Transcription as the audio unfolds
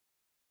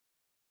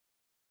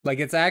Like,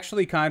 it's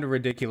actually kind of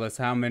ridiculous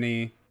how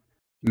many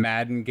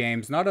Madden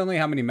games, not only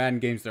how many Madden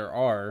games there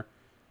are,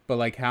 but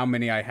like how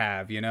many I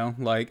have, you know?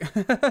 Like,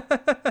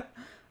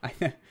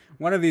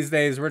 one of these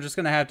days we're just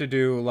gonna have to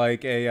do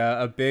like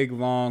a big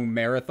long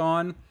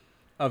marathon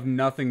of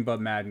nothing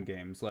but Madden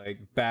games,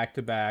 like back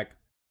to back,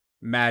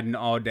 Madden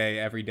all day,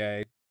 every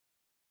day.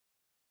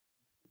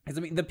 Because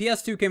I mean, the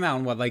PS2 came out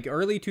in what, like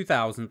early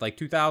 2000s, like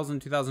 2000,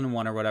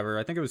 2001 or whatever.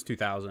 I think it was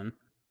 2000,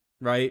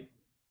 right?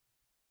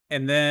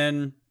 And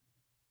then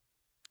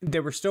they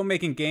were still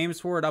making games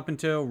for it up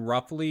until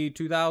roughly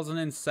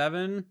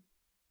 2007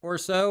 or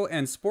so.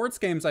 And sports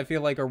games, I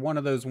feel like, are one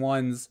of those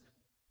ones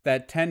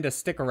that tend to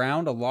stick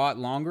around a lot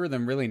longer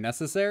than really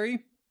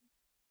necessary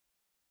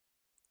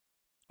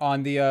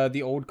on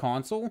the old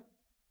console.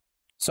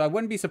 So I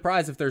wouldn't be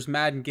surprised if there's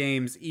Madden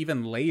games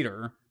even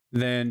later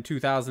than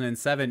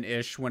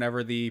 2007-ish,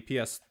 whenever the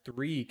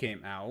PS3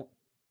 came out.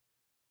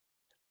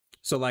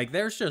 So like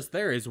there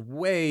is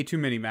way too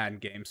many Madden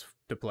games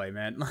to play,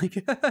 man.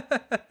 Like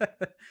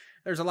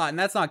there's a lot, and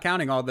that's not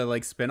counting all the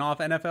like spin-off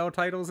NFL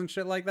titles and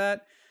shit like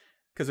that.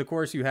 Cuz of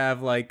course you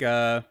have like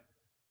like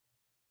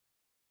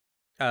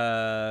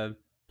the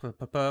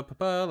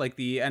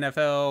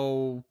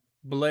NFL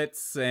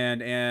Blitz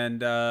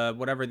and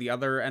whatever the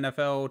other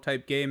NFL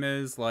type game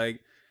is,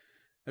 like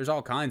there's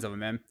all kinds of them,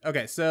 man.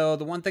 Okay, so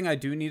the one thing I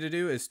do need to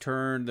do is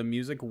turn the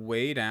music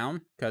way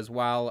down, because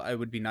while it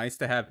would be nice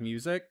to have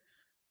music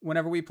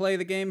whenever we play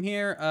the game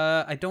here,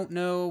 I don't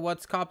know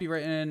what's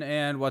copywritten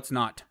and what's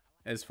not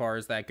as far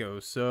as that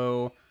goes.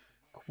 So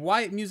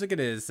quiet music it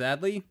is,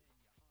 sadly.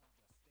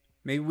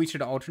 Maybe we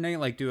should alternate,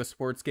 like do a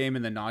sports game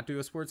and then not do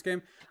a sports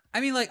game.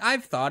 I mean, like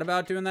I've thought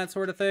about doing that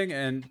sort of thing,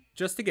 and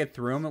just to get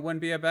through them, it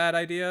wouldn't be a bad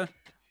idea.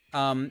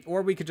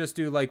 Or we could just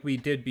do like we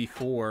did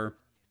before,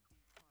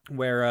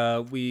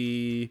 where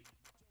we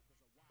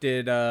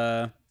did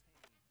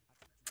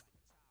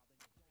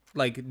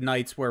like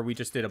nights where we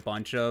just did a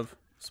bunch of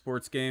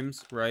sports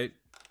games, right?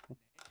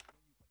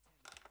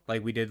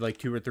 Like we did like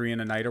 2 or 3 in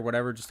a night or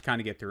whatever, just to kind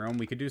of get through them.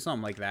 We could do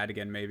something like that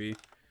again, maybe,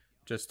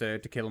 just to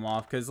kill them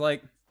off. Because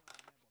like,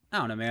 I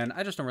don't know, man,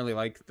 I just don't really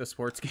like the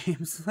sports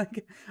games.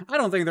 Like, I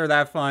don't think they're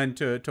that fun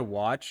to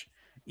watch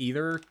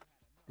either,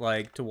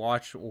 like to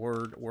watch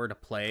or to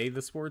play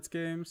the sports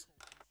games.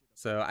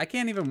 So I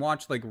can't even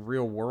watch like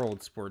real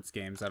world sports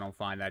games. I don't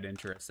find that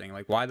interesting.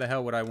 Like, why the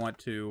hell would I want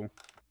to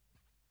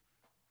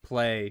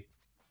play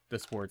the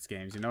sports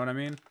games? You know what I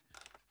mean?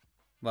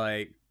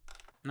 Like,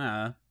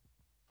 nah.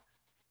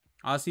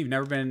 Honestly, you've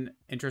never been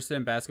interested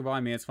in basketball.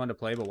 I mean, it's fun to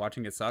play, but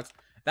watching it sucks.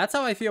 That's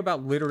how I feel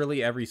about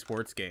literally every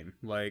sports game.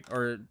 Like,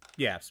 or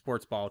yeah,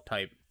 sports ball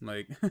type.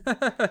 Like,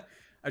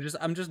 I'm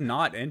just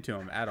not into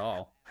them at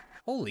all.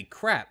 Holy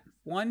crap.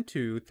 1,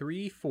 2,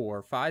 3,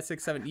 4, 5,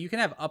 6, 7. You can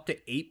have up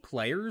to 8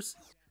 players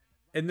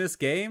in this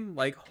game?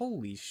 Like,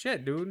 holy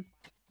shit, dude.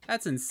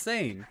 That's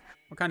insane.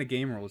 What kind of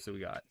game rules do we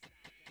got?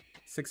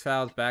 6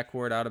 fouls,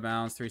 backcourt, out of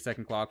bounds,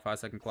 3-second clock,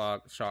 5-second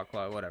clock, shot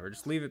clock, whatever.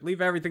 Just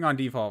leave everything on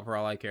default for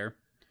all I care.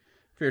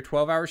 For your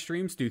 12-hour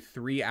streams, do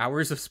 3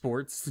 hours of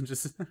sports.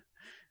 Just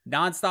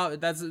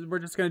nonstop. We're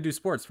just gonna do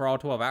sports for all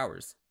 12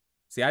 hours.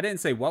 See, I didn't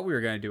say what we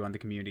were gonna do on the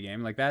community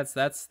game. Like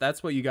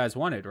that's what you guys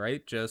wanted,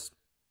 right? Just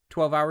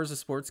 12 hours of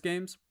sports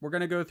games. We're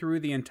going to go through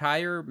the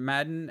entire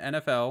Madden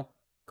NFL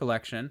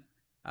collection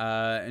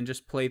and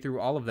just play through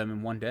all of them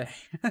in one day.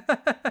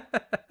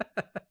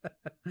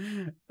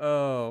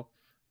 Oh,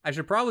 I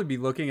should probably be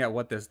looking at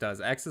what this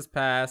does. X is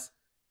pass.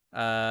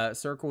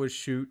 Circle is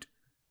shoot.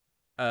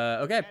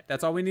 Okay,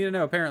 that's all we need to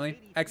know, apparently.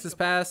 X is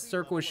pass,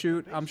 circle is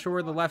shoot. I'm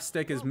sure the left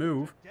stick is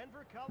move,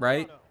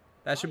 right?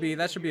 That should be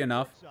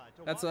enough.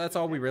 That's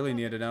all we really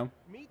need to know.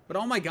 But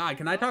oh my god,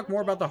 can I talk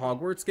more about the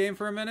Hogwarts game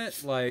for a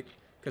minute? Like,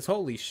 because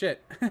holy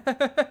shit.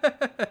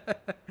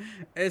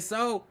 It's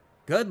so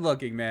good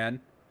looking,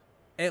 man.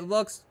 It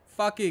looks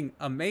fucking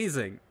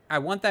amazing. I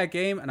want that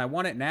game, and I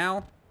want it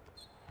now.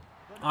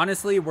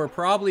 Honestly, we're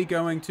probably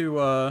going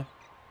to,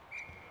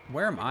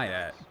 where am I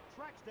at?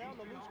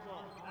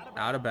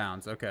 Out of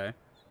bounds, okay.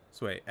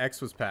 So wait,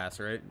 X was pass,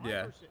 right?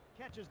 Yeah.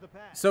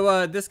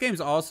 So, this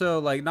game's also,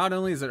 like, not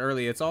only is it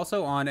early, it's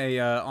also on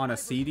a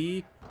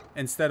CD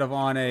instead of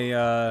on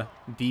a,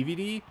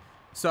 DVD.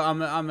 So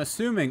I'm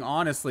assuming,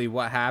 honestly,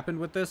 what happened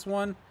with this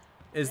one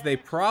is they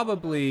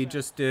probably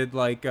just did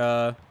like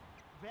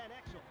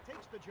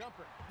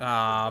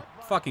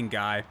fucking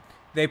guy.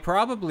 They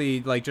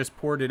probably like just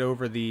ported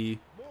over the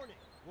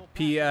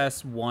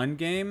PS1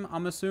 game,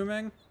 I'm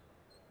assuming.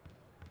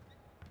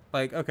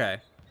 Like, okay.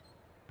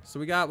 So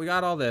we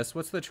got all this.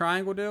 What's the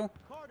triangle do?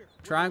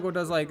 Triangle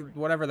does like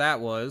whatever that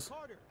was.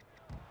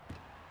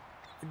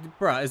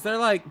 Bruh, is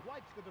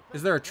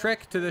there a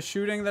trick to the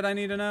shooting that I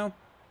need to know?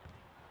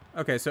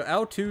 Okay, so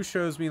L2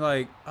 shows me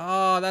like,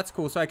 oh, that's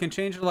cool. So I can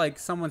change it to like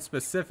someone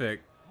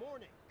specific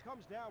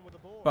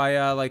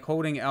by like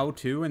holding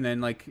L2 and then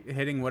like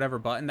hitting whatever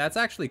button. That's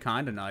actually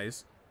kind of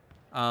nice.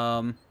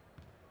 Box,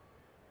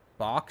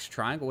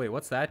 triangle. Wait,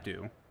 what's that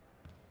do?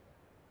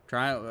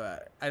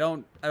 I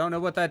don't know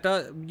what that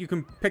does. You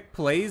can pick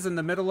plays in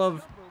the middle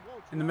of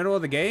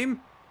the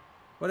game.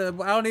 I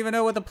don't even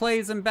know what the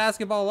plays in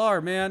basketball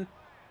are, man.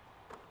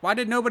 Why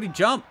did nobody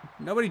jump?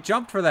 Nobody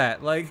jumped for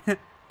that. Like,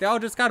 they all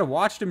just kind of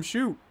watched him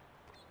shoot.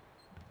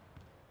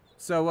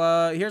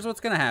 So, here's what's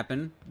going to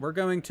happen. We're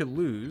going to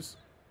lose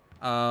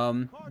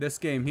this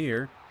game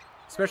here.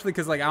 Especially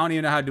because, like, I don't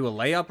even know how to do a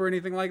layup or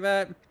anything like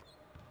that.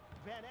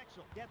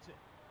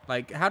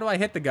 Like, how do I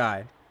hit the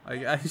guy?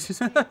 Like, I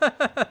just,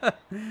 I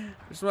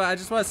just want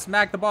to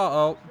smack the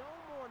ball. Oh.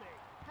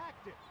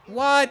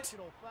 What?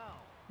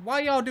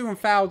 Why y'all doing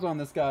fouls on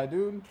this guy,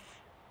 dude?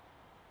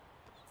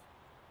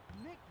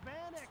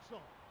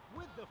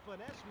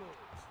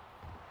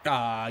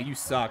 Ah, you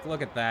suck.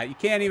 Look at that. You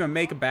can't even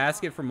make a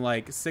basket from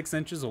like 6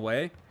 inches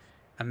away.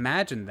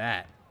 Imagine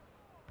that.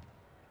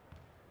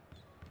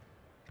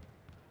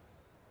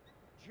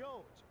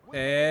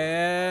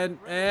 And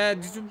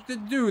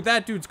dude,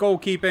 that dude's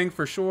goalkeeping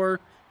for sure.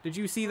 Did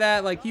you see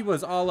that? Like, he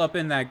was all up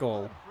in that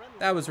goal.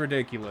 That was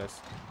ridiculous.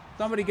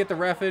 Somebody get the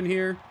ref in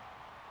here.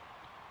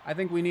 I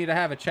think we need to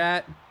have a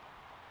chat.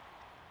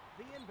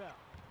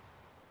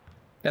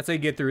 That's how you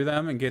get through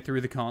them and get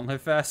through the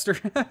gauntlet faster.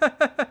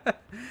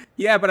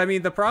 Yeah, but I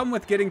mean, the problem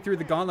with getting through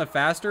the gauntlet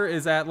faster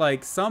is at,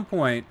 like, some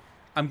point,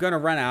 I'm going to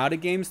run out of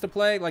games to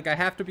play. Like, I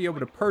have to be able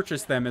to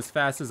purchase them as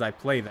fast as I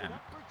play them.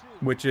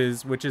 Which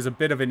is a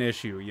bit of an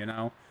issue, you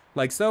know?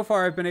 Like, so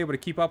far, I've been able to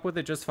keep up with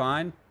it just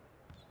fine.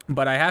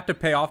 But I have to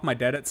pay off my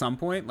debt at some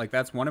point. Like,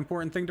 that's one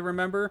important thing to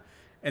remember.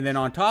 And then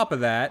on top of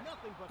that,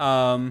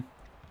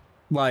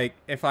 like,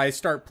 if I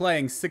start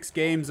playing 6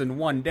 games in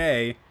one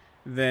day,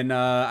 then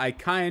I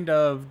kind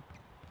of,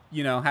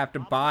 you know, have to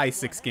buy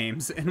 6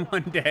 games in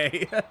one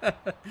day.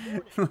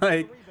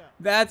 Like,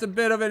 that's a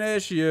bit of an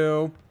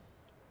issue.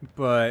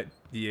 But,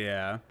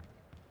 yeah.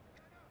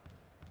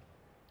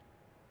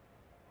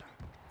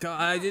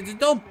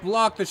 Don't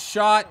block the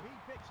shot.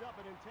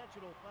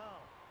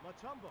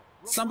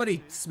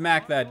 Somebody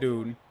smack that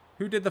dude.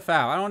 Who did the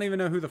foul? I don't even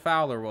know who the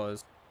fouler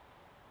was.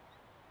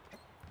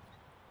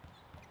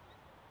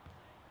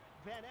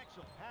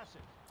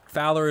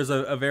 Fouler is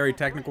a very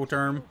technical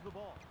term,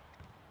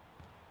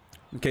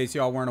 in case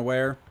y'all weren't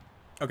aware.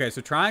 Okay, so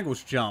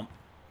triangles jump.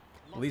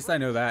 At least I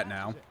know that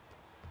now.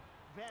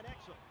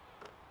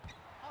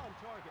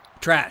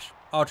 Trash.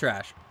 All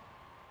trash.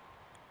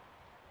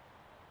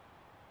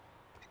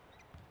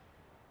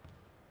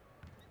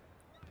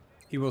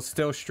 He will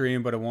still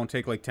stream, but it won't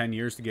take like 10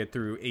 years to get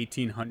through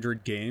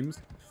 1,800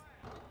 games.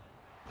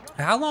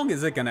 How long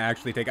is it going to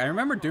actually take? I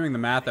remember doing the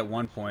math at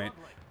one point.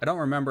 I don't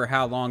remember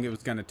how long it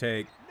was going to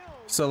take.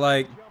 So,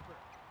 like,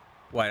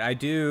 what? I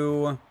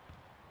do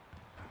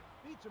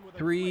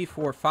 3,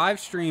 4, 5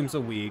 streams a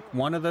week.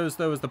 One of those,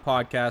 though, is the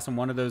podcast, and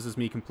one of those is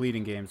me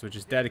completing games, which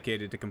is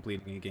dedicated to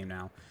completing a game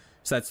now.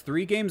 So that's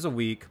 3 games a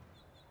week,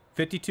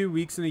 52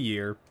 weeks in a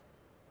year.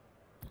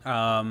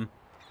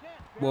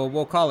 Well,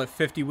 we'll call it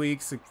 50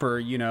 weeks for,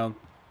 you know,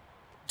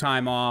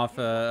 time off,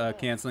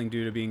 canceling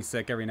due to being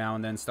sick every now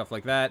and then, stuff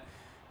like that.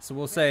 So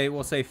we'll say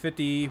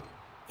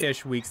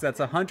 50-ish weeks. That's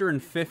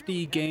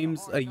 150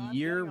 games a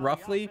year,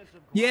 roughly.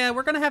 Yeah,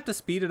 we're gonna have to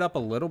speed it up a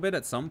little bit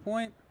at some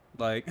point.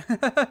 Like,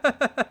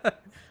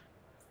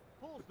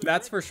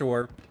 that's for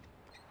sure.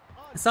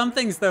 Some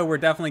things, though, we're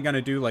definitely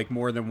gonna do like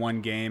more than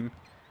 1 game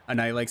a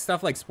night. Like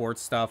stuff like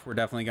sports stuff, we're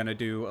definitely gonna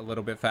do a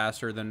little bit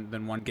faster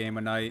than 1 game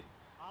a night.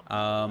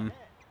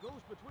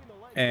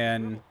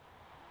 And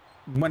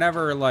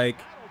whenever, like,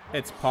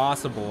 it's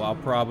possible, I'll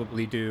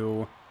probably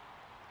do,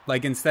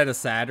 like, instead of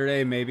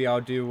Saturday, maybe I'll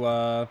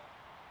do,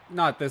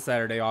 not this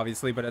Saturday,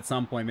 obviously, but at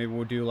some point, maybe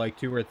we'll do, like,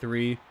 2 or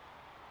 3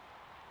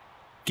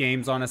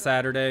 games on a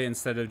Saturday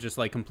instead of just,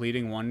 like,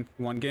 completing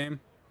one game.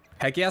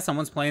 Heck yeah,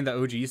 someone's playing the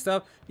OG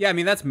stuff. Yeah, I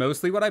mean, that's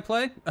mostly what I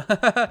play.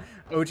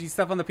 OG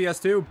stuff on the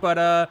PS2,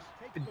 but,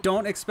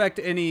 don't expect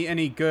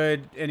any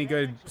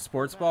good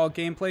sports ball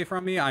gameplay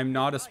from me. I'm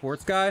not a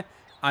sports guy.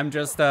 I'm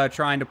just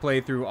trying to play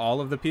through all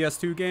of the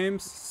PS2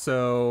 games.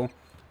 So,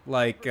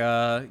 like,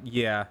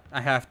 yeah,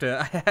 I have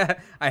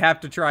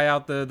to try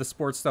out the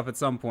sports stuff at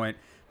some point.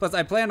 Plus,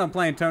 I planned on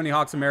playing Tony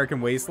Hawk's American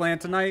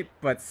Wasteland tonight,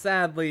 but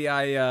sadly,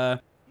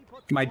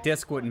 my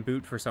disc wouldn't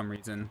boot for some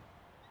reason,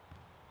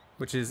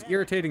 which is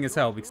irritating as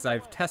hell because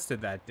I've tested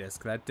that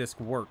disc. That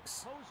disc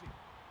works.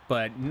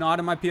 But not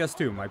in my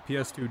PS2. My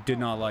PS2 did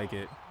not like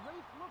it.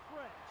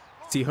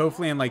 See,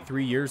 hopefully in like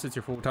 3 years, it's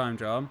your full-time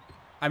job.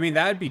 I mean,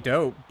 that'd be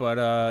dope,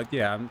 but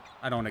yeah,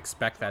 I don't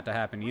expect that to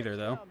happen either,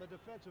 though.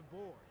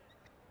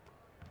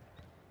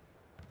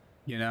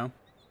 You know?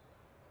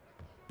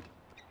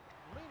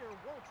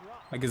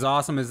 Like, as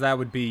awesome as that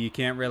would be, you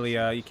can't really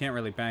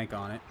bank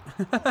on it.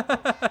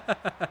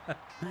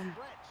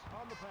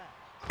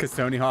 Because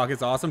Tony Hawk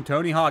is awesome.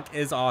 Tony Hawk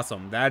is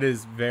awesome. That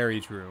is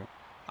very true.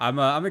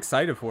 I'm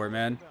excited for it,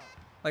 man.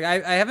 Like,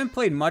 I haven't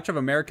played much of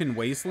American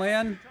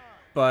Wasteland,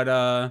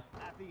 but,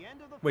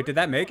 wait, did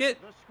that make it?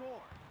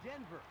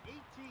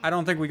 I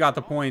don't think we got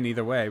the point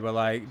either way, but,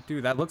 like,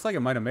 dude, that looks like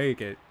it might have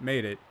made it.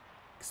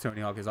 Because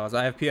Tony Hawk is awesome.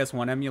 I have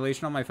PS1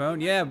 emulation on my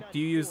phone. Yeah, do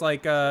you use,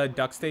 like,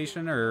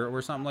 DuckStation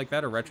or something like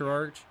that, or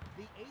RetroArch?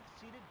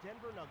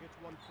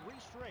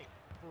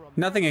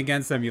 Nothing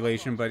against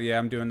emulation, but yeah,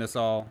 I'm doing this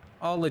all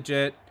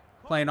legit.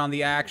 Playing on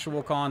the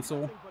actual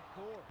console.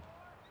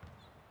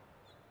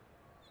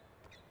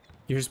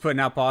 You're just putting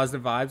out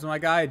positive vibes, my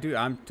guy? Dude,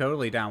 I'm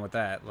totally down with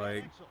that.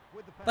 Like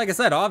I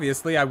said,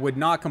 obviously, I would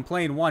not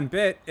complain one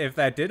bit if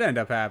that did end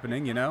up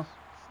happening, you know?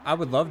 I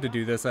would love to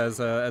do this as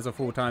a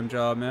full-time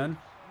job, man.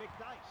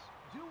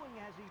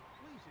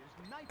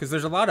 Because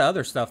there's a lot of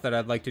other stuff that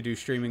I'd like to do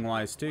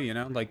streaming-wise, too, you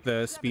know? Like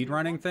the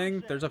speedrunning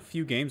thing. There's a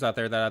few games out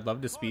there that I'd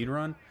love to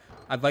speedrun.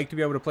 I'd like to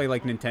be able to play,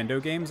 like,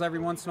 Nintendo games every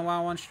once in a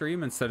while on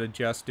stream instead of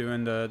just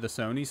doing the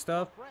Sony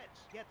stuff.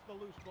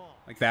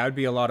 Like, that would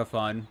be a lot of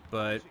fun,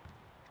 but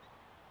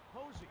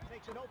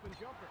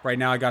right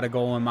now I got a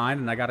goal in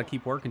mind, and I got to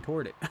keep working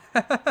toward it.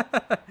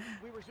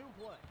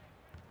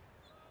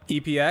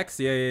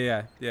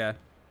 EPX? Yeah.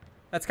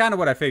 That's kind of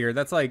what I figured.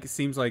 That's like,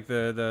 seems like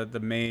the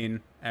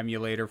main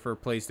emulator for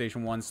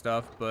PlayStation 1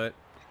 stuff, but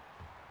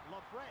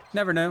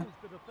never know.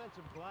 You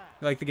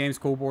like the games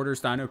Cool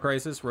Borders, Dino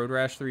Crisis, Road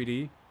Rash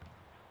 3D?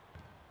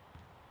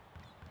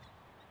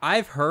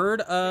 I've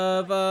heard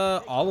of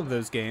all of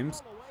those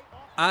games.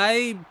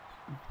 I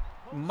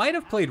might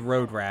have played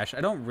Road Rash.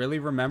 I don't really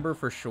remember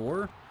for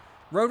sure.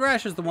 Road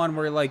Rash is the one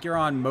where like you're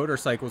on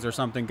motorcycles or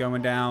something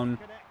going down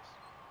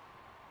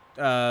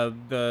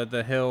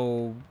the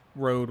hill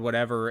road,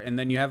 whatever, and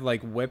then you have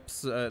like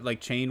whips, like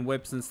chain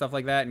whips and stuff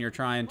like that, and you're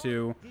trying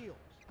to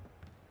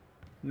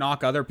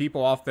knock other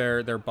people off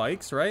their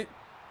bikes, right?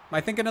 Am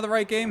I thinking of the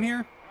right game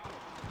here?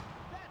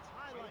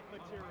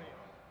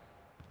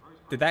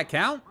 Did that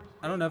count?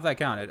 I don't know if that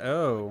counted.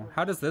 Oh,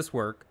 how does this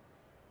work?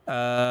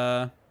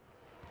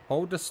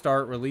 Hold to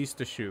start, release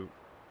to shoot.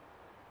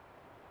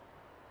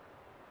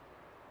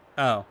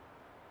 Oh.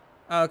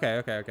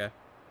 Okay.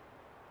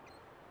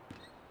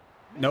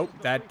 Nope,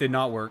 that did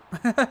not work.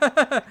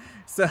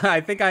 So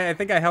I think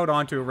I held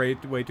on to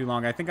it way too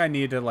long. I think I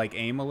needed to like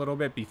aim a little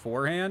bit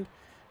beforehand,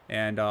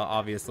 and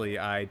obviously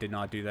I did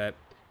not do that.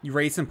 You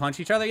race and punch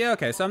each other? Yeah,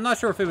 okay. So I'm not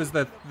sure if it was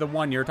the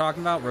one you're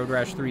talking about, Road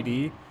Rash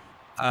 3D,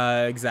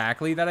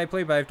 exactly that I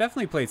played, but I've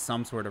definitely played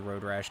some sort of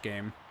Road Rash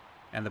game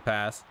in the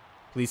past.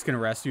 Police can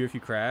arrest you if you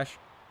crash.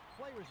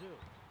 I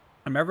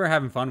remember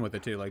having fun with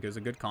it too. Like, it was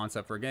a good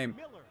concept for a game.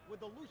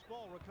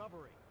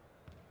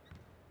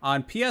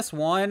 On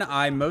PS1,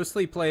 I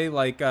mostly play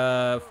like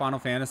Final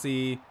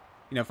Fantasy,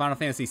 you know, Final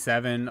Fantasy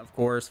 7, of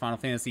course. Final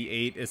Fantasy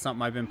 8 is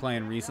something I've been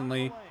playing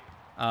recently.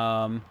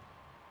 Did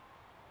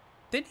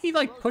he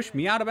like push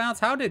me out of bounds?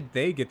 How did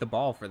they get the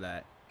ball for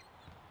that?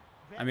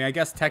 I mean, I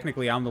guess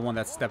technically I'm the one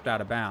that stepped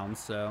out of bounds,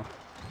 so.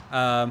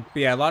 But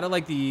yeah, a lot of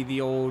like the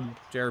old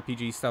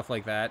JRPG stuff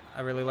like that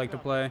I really like to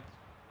play.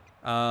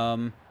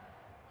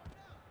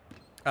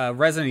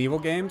 Resident Evil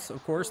games,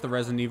 of course. The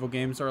Resident Evil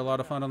games are a lot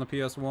of fun on the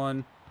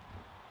PS1.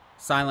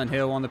 Silent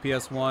Hill on the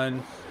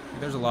PS1.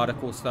 There's a lot of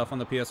cool stuff on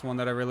the PS1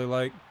 that I really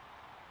like.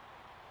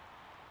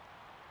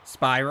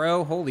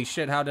 Spyro. Holy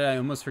shit, how did I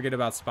almost forget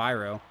about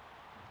Spyro?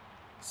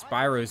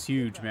 Spyro's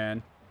huge,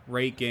 man.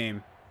 Great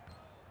game.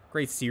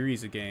 Great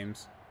series of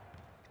games.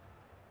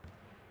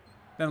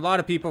 Then a lot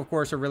of people, of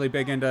course, are really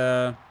big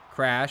into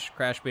Crash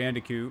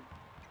Bandicoot.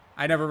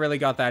 I never really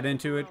got that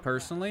into it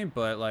personally,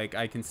 but like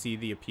I can see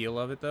the appeal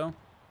of it though.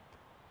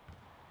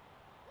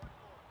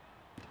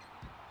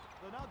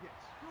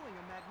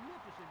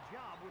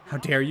 How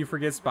dare you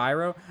forget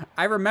Spyro?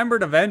 I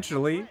remembered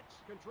eventually.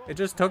 It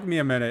just took me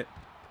a minute.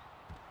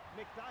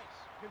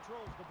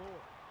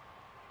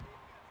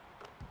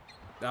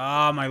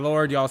 Oh, my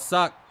lord, y'all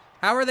suck.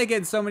 How are they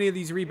getting so many of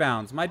these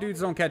rebounds? My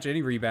dudes don't catch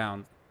any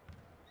rebounds.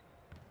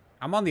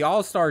 I'm on the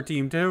all-star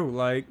team, too,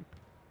 like.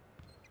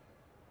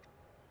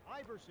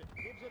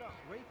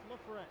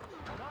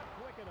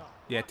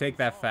 Yeah, take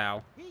that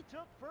foul.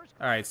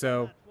 All right,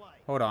 so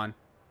hold on.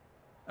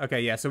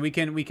 Okay, yeah, so we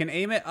can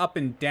aim it up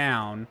and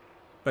down,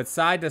 but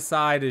side to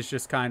side is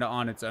just kind of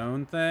on its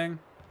own thing.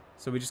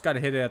 So we just got to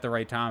hit it at the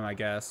right time, I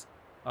guess.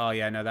 Oh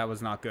yeah, no, that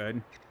was not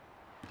good.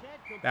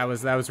 That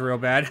was real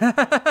bad.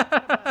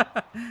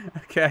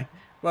 Okay,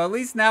 well at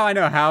least now I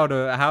know how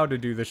to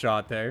do the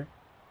shot there.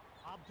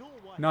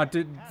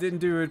 Didn't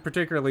do it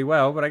particularly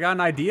well, but I got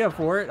an idea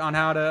for it on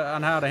how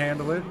to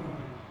handle it.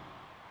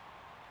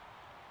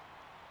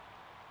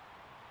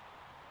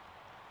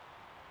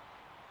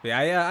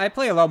 Yeah, I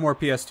play a lot more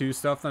PS2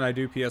 stuff than I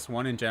do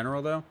PS1 in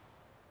general, though.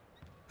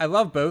 I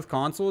love both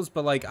consoles,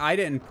 but, like, I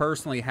didn't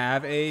personally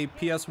have a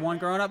PS1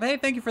 growing up. Hey,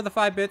 thank you for the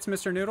 5 bits,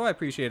 Mr. Noodle. I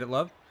appreciate it,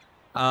 love.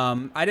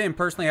 I didn't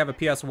personally have a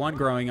PS1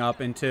 growing up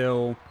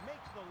until,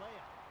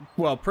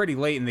 well, pretty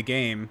late in the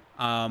game.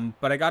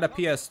 But I got a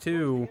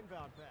PS2.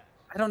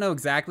 I don't know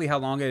exactly how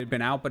long it had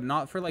been out, but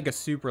not for, like, a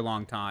super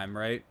long time,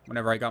 right?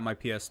 Whenever I got my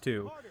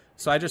PS2.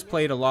 So I just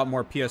played a lot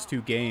more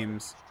PS2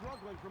 games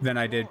than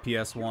I did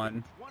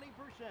PS1.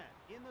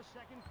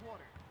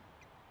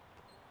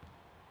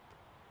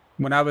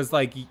 When I was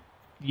like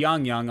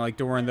young, like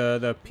during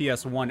the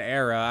PS1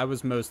 era, I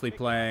was mostly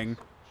playing,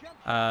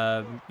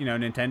 you know,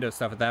 Nintendo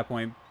stuff at that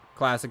point.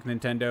 Classic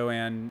Nintendo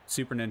and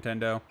Super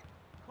Nintendo.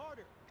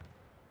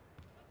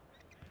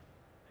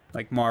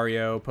 Like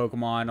Mario,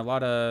 Pokemon, a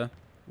lot of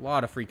A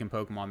lot of freaking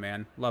Pokemon,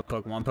 man. Love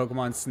Pokemon.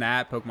 Pokemon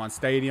Snap, Pokemon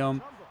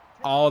Stadium.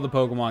 All the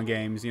Pokemon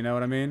games, you know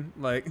what I mean?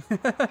 Like,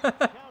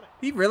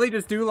 he really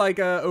just do like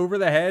a over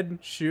the head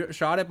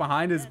shot it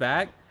behind his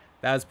back.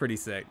 That was pretty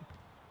sick.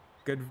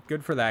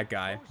 Good for that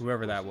guy,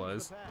 whoever that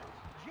was.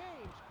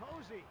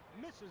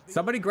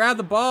 Somebody grab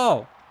the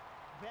ball.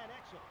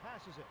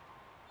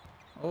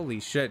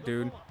 Holy shit,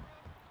 dude.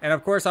 And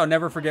of course, I'll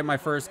never forget my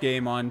first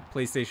game on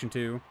PlayStation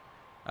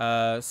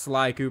 2.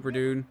 Sly Cooper,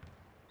 dude.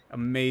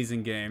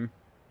 Amazing game.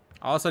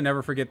 I'll also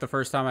never forget the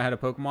first time I had a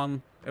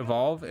Pokemon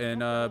evolve in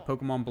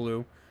Pokemon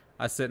Blue.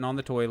 I was sitting on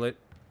the toilet.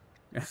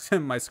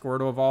 My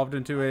Squirtle evolved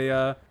into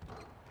a,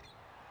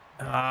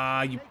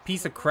 you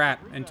piece of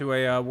crap, into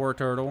a War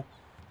Turtle.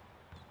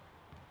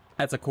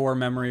 That's a core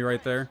memory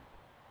right there.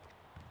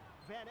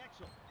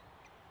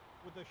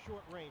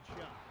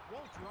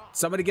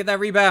 Somebody get that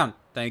rebound.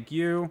 Thank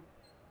you.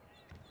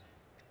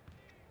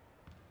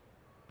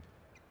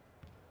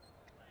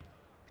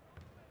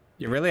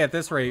 Yeah, really, at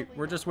this rate,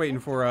 we're just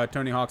waiting for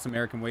Tony Hawk's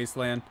American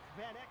Wasteland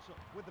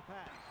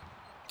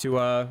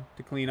to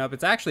clean up.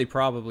 It's actually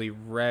probably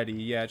ready.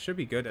 Yeah, it should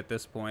be good at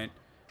this point.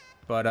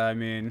 But, I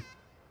mean,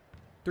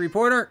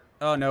 three-pointer?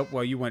 Oh, no.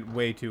 Well, you went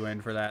way too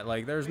in for that.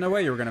 Like, there's no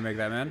way you were going to make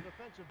that, man.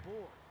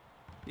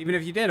 Even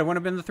if you did, it wouldn't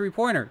have been the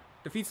three-pointer.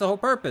 Defeats the whole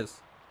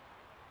purpose.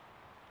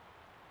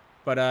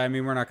 But, I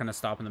mean, we're not going to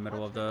stop in the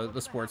middle of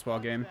the sports ball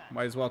game.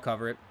 Might as well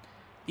cover it.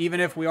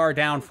 Even if we are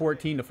down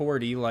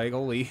 14-40, like,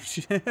 holy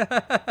shit.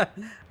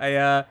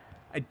 I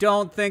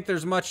don't think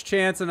there's much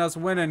chance in us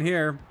winning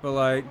here, but,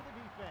 like...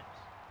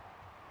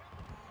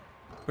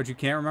 But you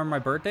can't remember my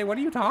birthday? What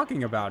are you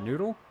talking about,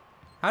 Noodle?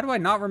 How do I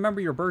not remember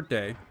your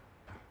birthday?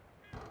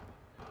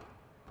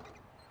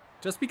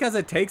 Just because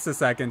it takes a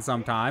second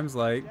sometimes,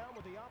 like...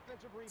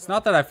 It's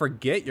not that I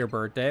forget your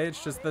birthday,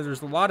 it's just that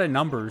there's a lot of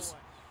numbers.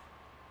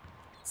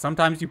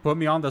 Sometimes you put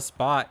me on the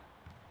spot.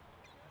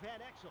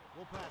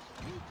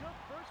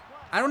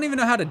 I don't even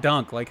know how to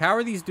dunk. Like, how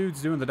are these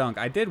dudes doing the dunk?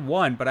 I did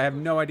one, but I have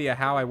no idea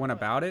how I went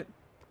about it.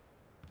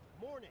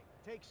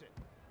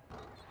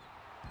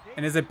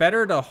 And is it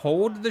better to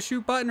hold the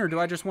shoot button, or do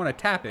I just want to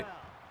tap it?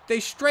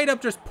 They straight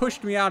up just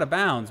pushed me out of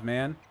bounds,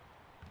 man.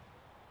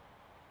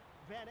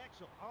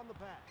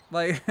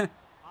 Like,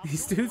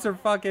 these dudes are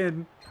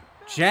fucking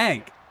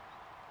jank.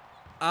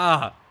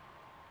 I'm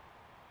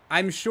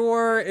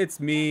sure it's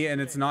me and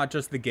it's not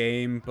just the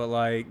game, but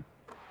like...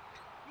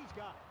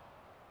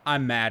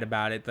 I'm mad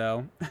about it,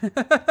 though.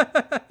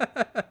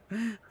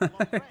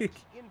 Like,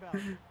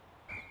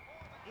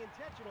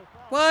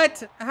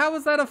 what? How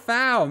was that a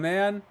foul,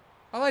 man?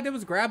 All I did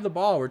was grab the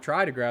ball, or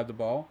try to grab the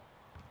ball.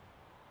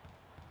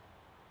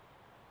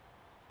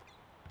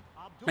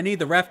 I need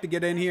the ref to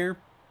get in here.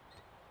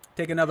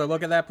 Take another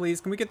look at that,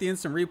 please. Can we get the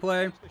instant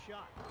replay?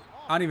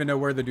 I don't even know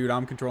where the dude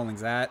I'm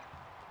controlling's at.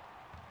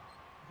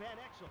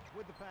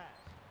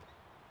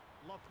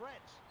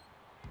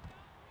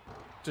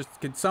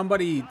 Just, could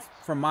somebody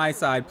from my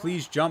side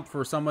please jump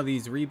for some of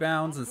these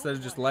rebounds instead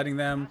of just letting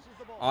them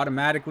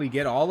automatically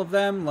get all of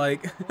them?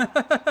 Like,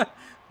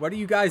 what are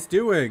you guys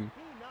doing?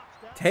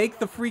 Take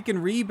the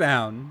freaking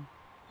rebound.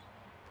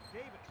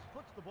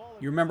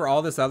 You remember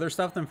all this other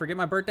stuff? Then forget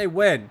my birthday?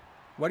 When?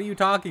 What are you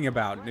talking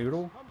about,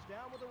 Noodle?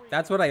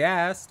 That's what I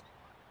asked.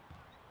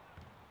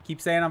 Keep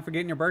saying I'm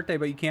forgetting your birthday,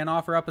 but you can't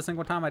offer up a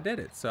single time I did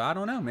it. So I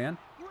don't know, man.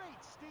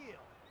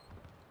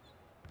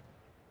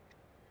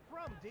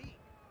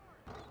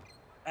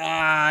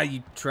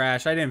 You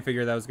trash. I didn't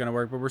figure that was going to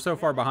work, but we're so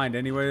far behind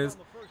anyways.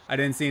 I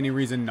didn't see any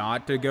reason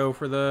not to go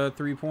for the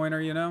three-pointer,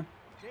 you know?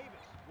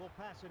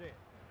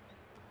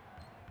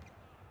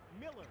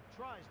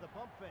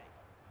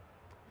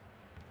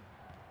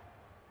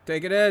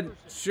 Take it in.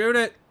 Shoot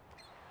it.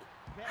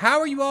 How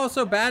are you all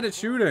so bad at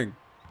shooting?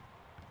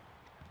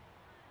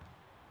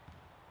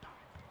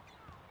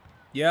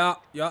 Yeah.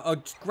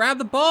 Grab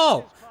the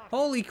ball.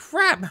 Holy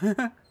crap.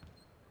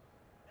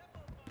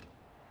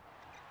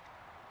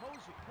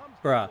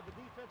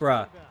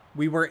 Bruh,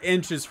 we were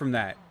inches from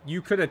that.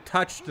 You could have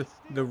touched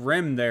the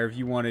rim there if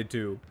you wanted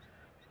to.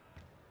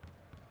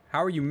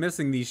 How are you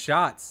missing these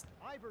shots?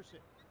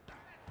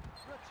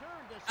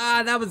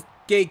 That was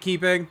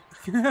gatekeeping.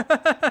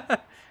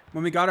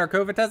 When we got our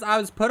COVID test, I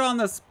was put on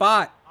the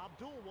spot.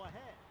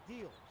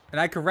 And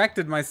I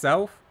corrected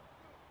myself.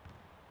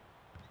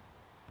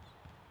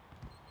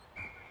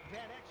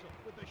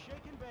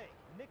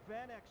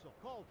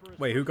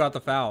 Wait, who got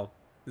the foul?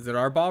 Is it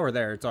our ball or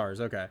there? It's ours.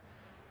 Okay.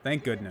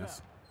 Thank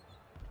goodness.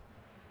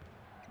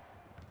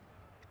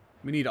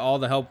 We need all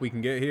the help we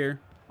can get here,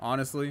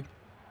 honestly.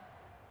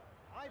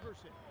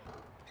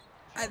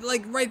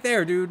 Like, right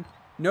there, dude.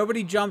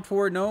 Nobody jumped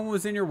for it. No one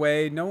was in your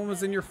way. No one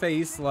was in your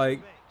face. Like,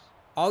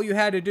 all you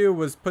had to do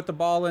was put the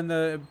ball in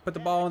the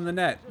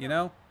net, you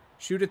know?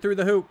 Shoot it through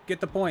the hoop. Get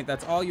the point.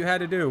 That's all you had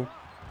to do.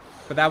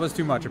 But that was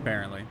too much,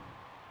 apparently.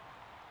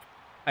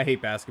 I hate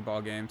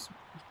basketball games.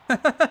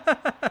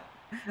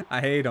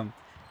 I hate them.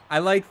 I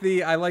like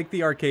the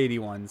arcadey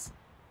ones.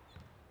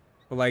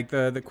 But like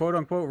the quote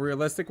unquote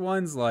realistic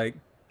ones, like,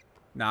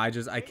 nah,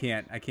 I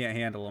can't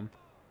handle them.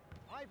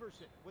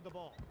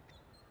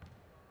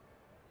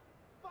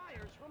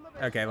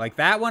 Okay, like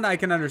that one I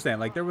can understand.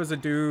 Like there was a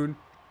dude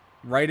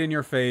right in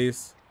your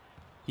face.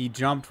 He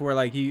jumped where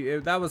like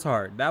that was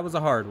hard. That was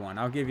a hard one.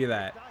 I'll give you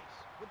that.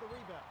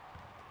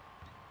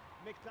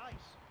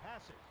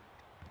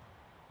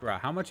 Bro,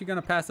 how much you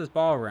gonna pass this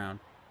ball around?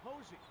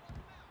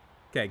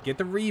 Okay, get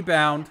the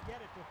rebound.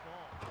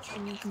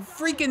 You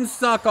freaking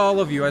suck, all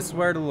of you. I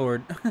swear to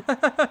Lord.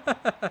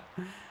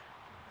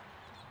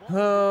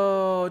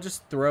 Oh,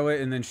 just throw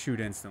it and then shoot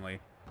instantly.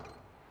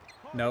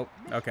 Nope.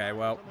 Okay,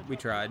 well, we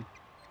tried.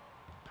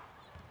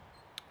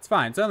 It's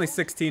fine. It's only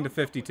 16 to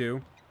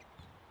 52.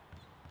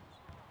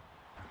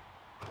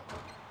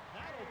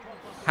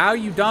 How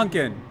you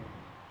dunking?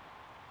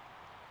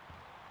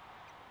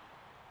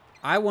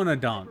 I want to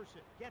dunk.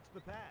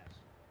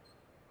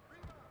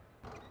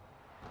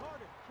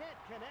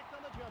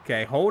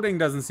 Okay, holding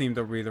doesn't seem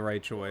to be the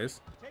right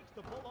choice.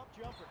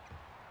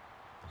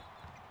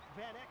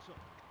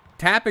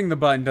 Tapping the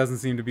button doesn't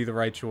seem to be the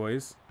right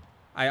choice.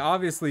 I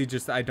obviously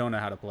I don't know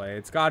how to play.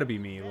 It's got to be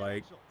me.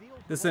 Like,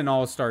 this is an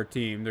all-star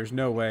team. There's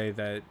no way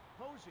that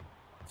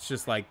it's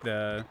just like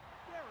the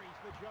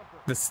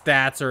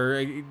stats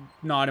are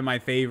not in my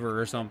favor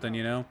or something,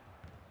 you know?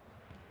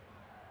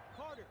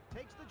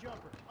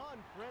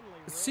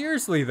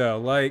 Seriously, though,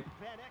 like,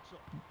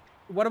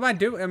 what am I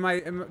doing?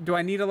 Do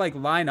I need to, like,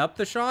 line up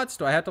the shots?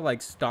 Do I have to,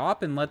 like,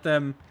 stop and let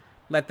them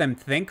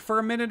think for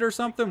a minute or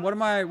something? What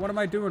am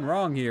I doing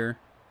wrong here?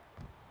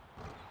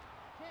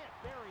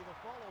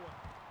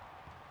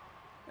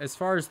 As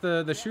far as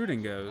the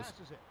shooting goes.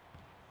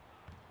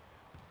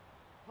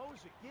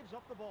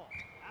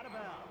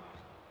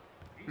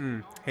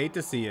 Hate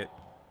to see it.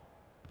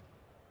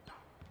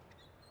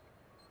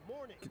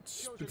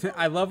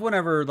 I love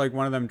whenever like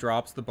one of them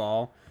drops the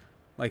ball,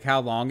 like how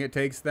long it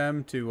takes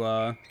them to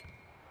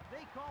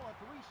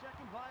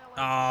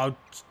oh,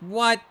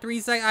 what? 3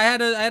 seconds? I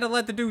had to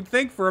let the dude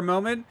think for a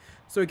moment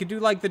so he could do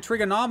like the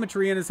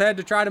trigonometry in his head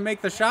to try to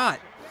make the shot.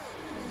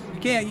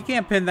 You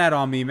can't pin that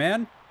on me,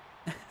 man.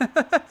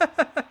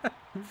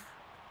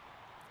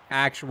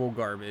 Actual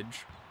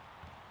garbage.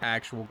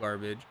 Actual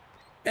garbage.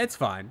 It's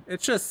fine.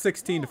 It's just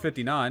 16 to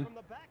 59.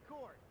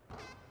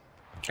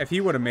 If he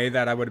would have made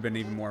that, I would have been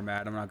even more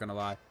mad. I'm not gonna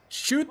lie.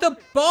 Shoot the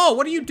ball!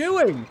 What are you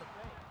doing?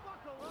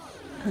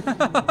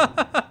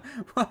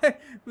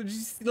 What?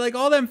 Like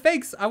all them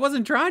fakes. I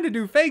wasn't trying to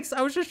do fakes.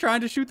 I was just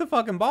trying to shoot the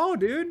fucking ball,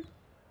 dude.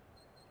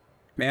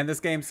 Man, this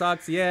game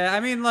sucks. Yeah,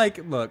 I mean,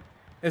 like, look.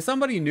 If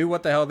somebody knew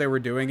what the hell they were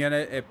doing in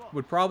it, it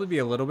would probably be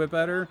a little bit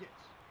better.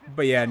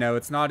 But yeah, no,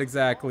 it's not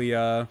exactly,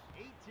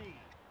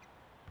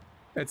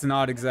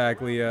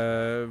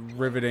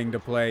 riveting to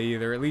play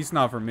either. At least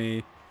not for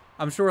me.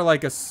 I'm sure,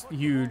 like, a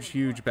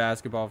huge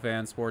basketball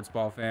fan, sports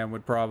ball fan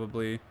would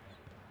probably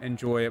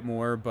enjoy it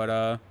more.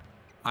 But,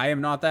 I am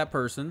not that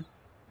person.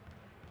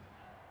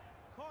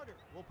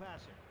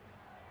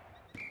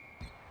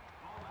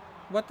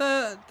 What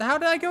the? How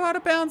did I go out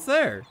of bounds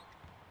there?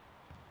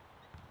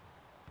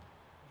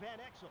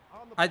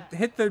 I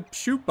hit the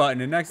shoot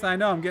button, and next thing I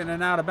know, I'm getting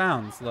an out of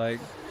bounds. Like,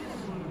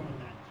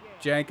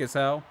 jank as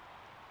hell.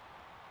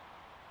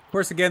 Of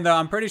course, again, though,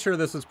 I'm pretty sure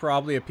this was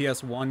probably a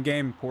PS1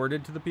 game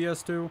ported to the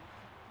PS2.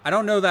 I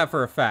don't know that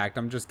for a fact.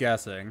 I'm just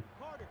guessing.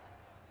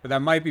 But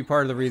that might be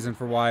part of the reason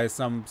for why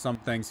some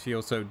things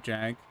feel so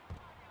jank.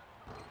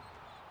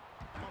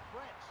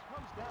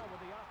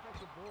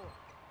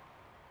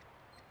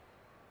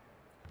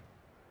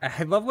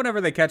 I love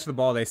whenever they catch the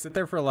ball, they sit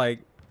there for,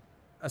 like,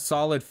 a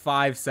solid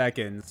 5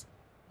 seconds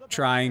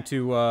trying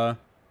to,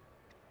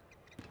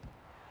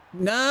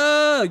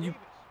 No! You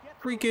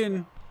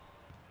freaking...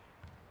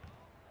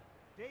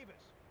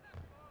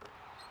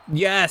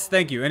 Yes,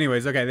 thank you.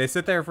 Anyways, okay, they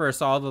sit there for a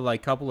solid,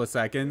 like, couple of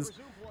seconds,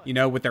 you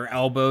know, with their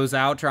elbows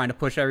out, trying to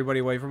push everybody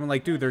away from them.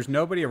 Like, dude, there's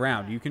nobody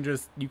around. You can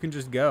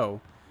just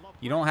go.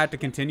 You don't have to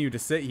continue to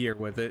sit here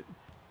with it.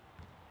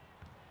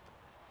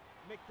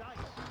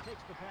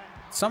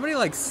 Somebody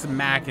like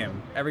smack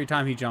him every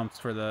time he jumps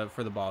for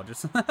the ball,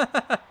 just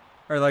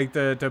or like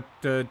to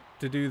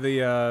do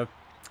the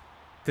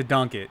to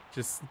dunk it.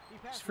 Just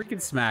freaking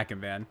smack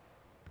him, man.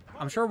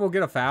 I'm sure we'll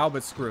get a foul,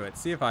 but screw it.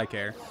 See if I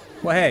care.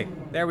 Well, hey,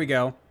 there we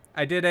go.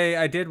 I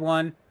did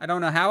one. I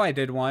don't know how I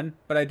did one,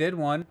 but I did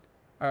one.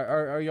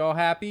 Are y'all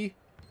happy?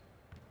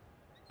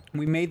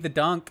 We made the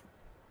dunk.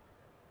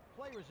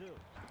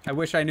 I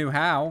wish I knew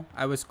how.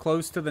 I was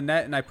close to the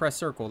net and I pressed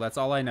circle. That's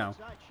all I know.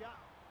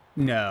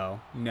 No.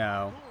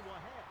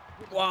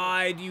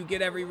 Why do you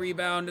get every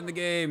rebound in the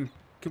game?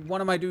 Could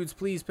one of my dudes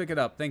please pick it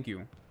up? Thank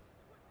you.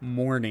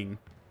 Morning.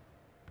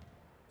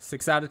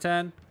 6 out of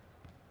 10?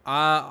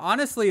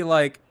 Honestly,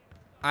 like,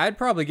 I'd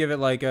probably give it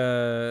like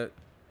a...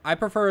 I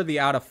prefer the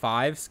out of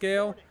 5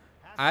 scale.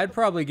 I'd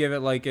probably give it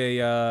like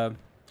a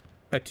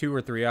 2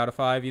 or 3 out of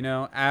 5, you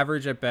know?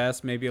 Average at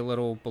best, maybe a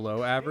little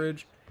below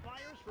average.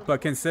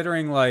 But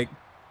considering, like,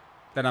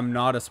 that I'm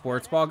not a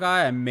sports ball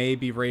guy, I may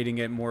be rating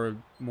it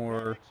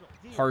more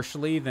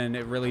harshly than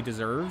it really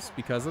deserves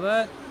because of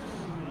that.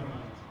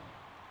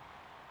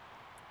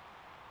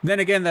 Then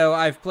again, though,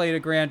 I've played a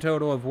grand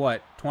total of,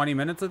 what, 20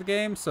 minutes of the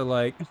game? So,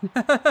 like,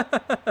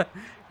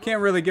 can't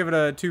really give it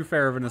a too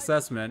fair of an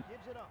assessment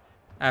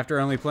after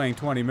only playing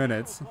 20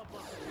 minutes.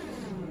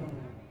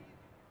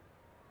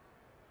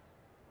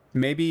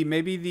 Maybe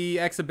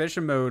the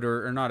exhibition mode,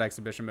 or not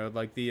exhibition mode,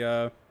 like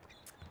the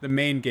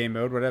main game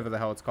mode, whatever the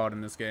hell it's called in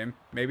this game.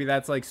 Maybe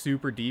that's, like,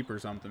 super deep or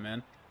something,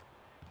 man.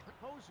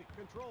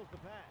 Controls the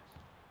pass.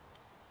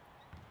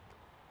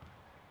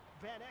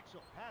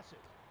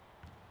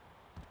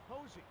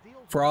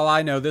 For all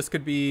I know, this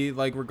could be,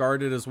 like,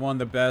 regarded as one of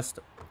the best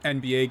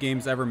NBA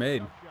games ever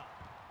made.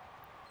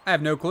 I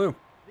have no clue.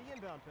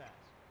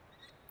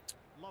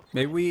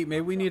 Maybe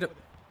we need a...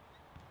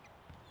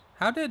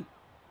 How did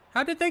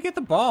they get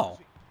the ball?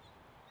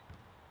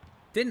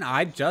 Didn't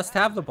I just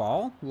have the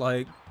ball?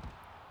 Like,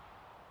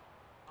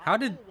 how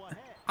did...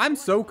 I'm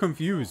so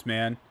confused,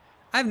 man.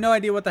 I have no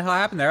idea what the hell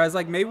happened there. I was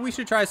like, maybe we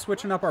should try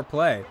switching up our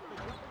play.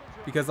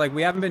 Because, like,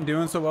 we haven't been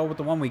doing so well with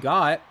the one we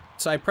got.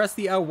 So I pressed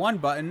the L1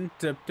 button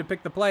to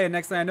pick the play, and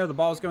next thing I know, the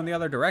ball's going the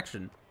other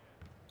direction.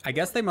 I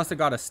guess they must have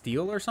got a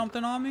steal or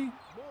something on me.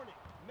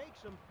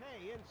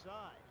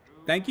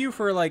 Thank you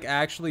for, like,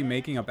 actually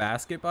making a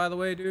basket, by the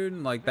way,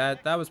 dude. Like,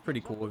 that was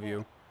pretty cool of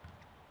you.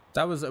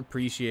 That was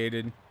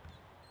appreciated.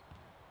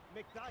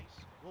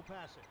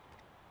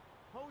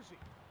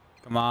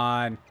 Come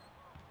on.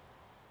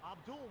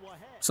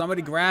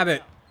 Somebody grab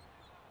it.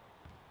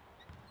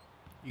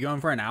 You going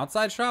for an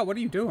outside shot? What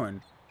are you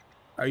doing?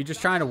 Are you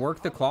just trying to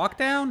work the clock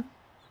down?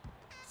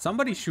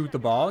 Somebody shoot the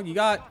ball. You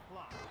got...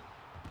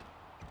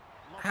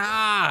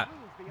 Ah!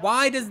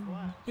 Why does...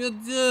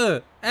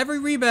 Every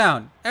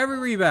rebound. Every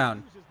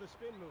rebound.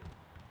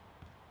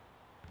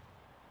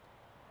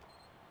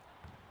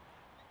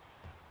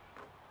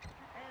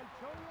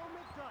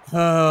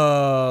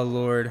 Oh,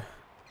 Lord.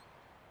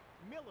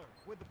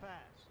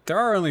 There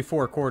are only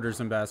 4 quarters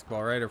in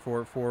basketball, right? Or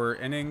four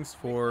innings,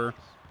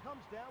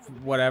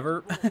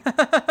 whatever.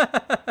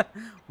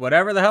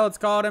 Whatever the hell it's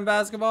called in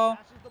basketball.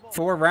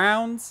 4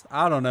 rounds?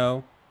 I don't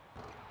know.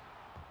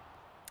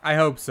 I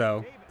hope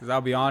so. Because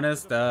I'll be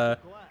honest,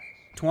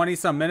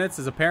 20-some minutes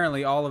is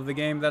apparently all of the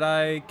game that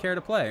I care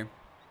to play.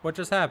 What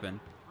just happened?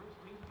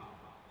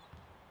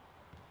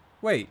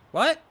 Wait,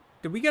 what?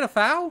 Did we get a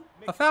foul?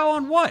 A foul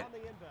on what?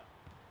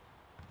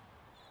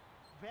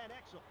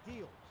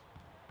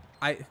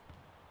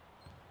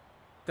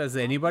 Does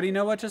anybody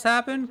know what just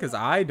happened? Because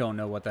I don't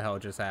know what the hell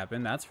just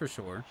happened, that's for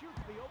sure.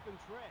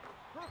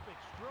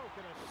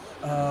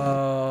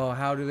 Oh,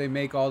 how do they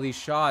make all these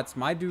shots?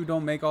 My dude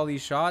don't make all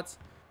these shots.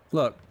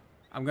 Look,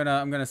 I'm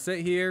gonna sit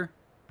here.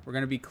 We're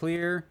gonna be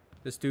clear.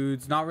 This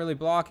dude's not really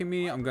blocking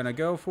me. I'm gonna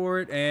go for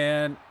it,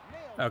 and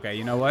okay,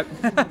 you know what?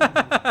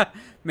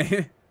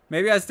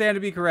 maybe I stand to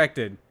be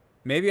corrected.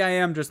 Maybe I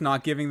am just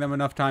not giving them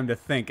enough time to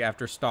think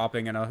after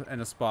stopping in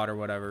a spot or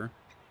whatever.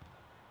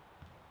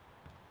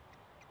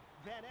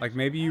 Like,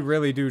 maybe you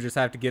really do just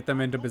have to get them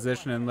into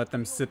position and let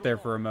them sit there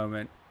for a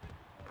moment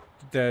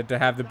to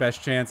have the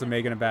best chance of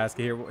making a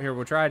basket. Here,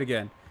 we'll try it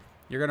again.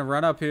 You're going to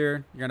run up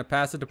here. You're going to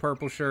pass it to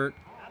Purple Shirt.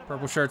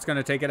 Purple Shirt's going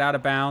to take it out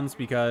of bounds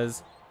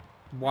because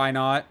why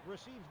not?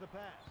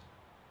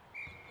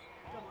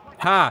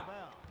 Ha!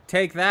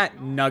 Take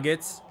that,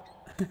 Nuggets.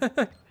 All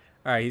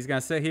right, he's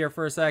going to sit here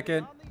for a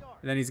second,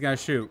 and then he's going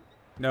to shoot.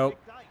 Nope,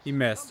 he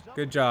missed.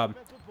 Good job.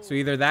 So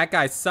either that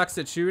guy sucks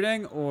at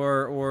shooting,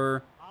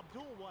 or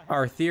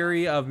our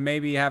theory of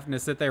maybe having to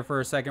sit there for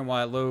a second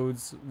while it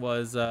loads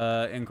was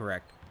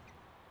incorrect.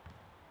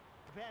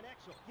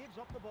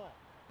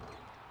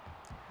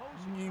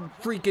 You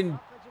freaking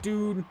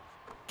dude,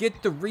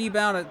 get the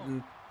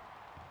rebound.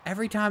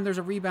 Every time there's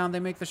a rebound, they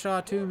make the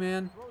shot too,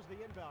 man.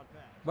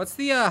 What's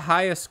the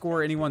highest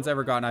score anyone's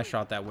ever gotten? I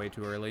shot that way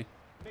too early.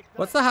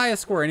 What's the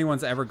highest score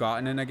anyone's ever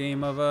gotten in a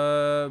game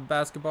of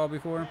basketball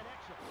before?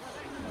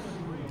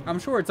 I'm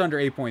sure it's under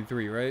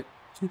 8.3, right?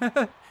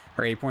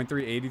 Or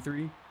 8.3,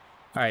 83.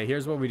 All right,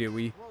 here's what we do.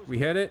 We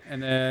hit it,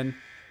 and then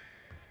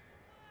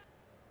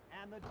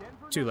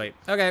too late.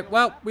 Okay,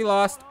 well, we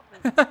lost.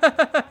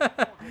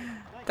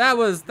 That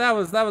was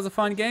a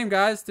fun game,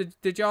 guys.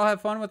 Did y'all have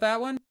fun with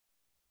that one?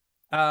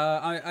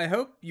 I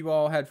hope you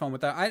all had fun with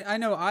that. I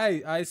know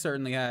I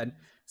certainly had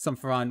some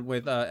fun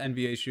with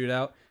NBA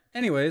Shootout.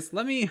 Anyways,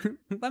 let me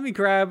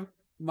grab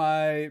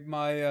my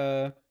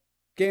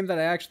game that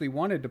I actually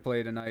wanted to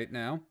play tonight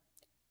now,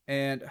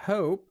 and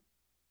hope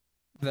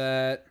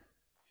that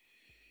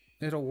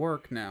it'll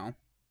work now.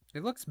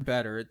 It looks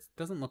better. It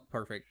doesn't look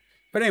perfect.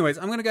 But anyways,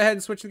 I'm going to go ahead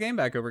and switch the game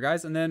back over,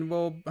 guys. And then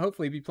we'll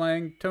hopefully be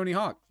playing Tony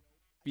Hawk.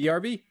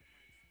 BRB.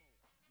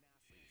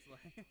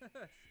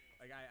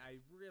 Like, I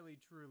really,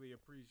 truly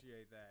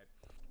appreciate that.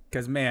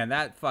 Because, man,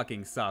 that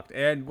fucking sucked.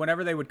 And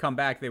whenever they would come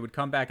back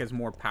as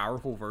more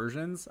powerful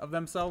versions of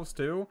themselves,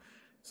 too.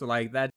 So, like, that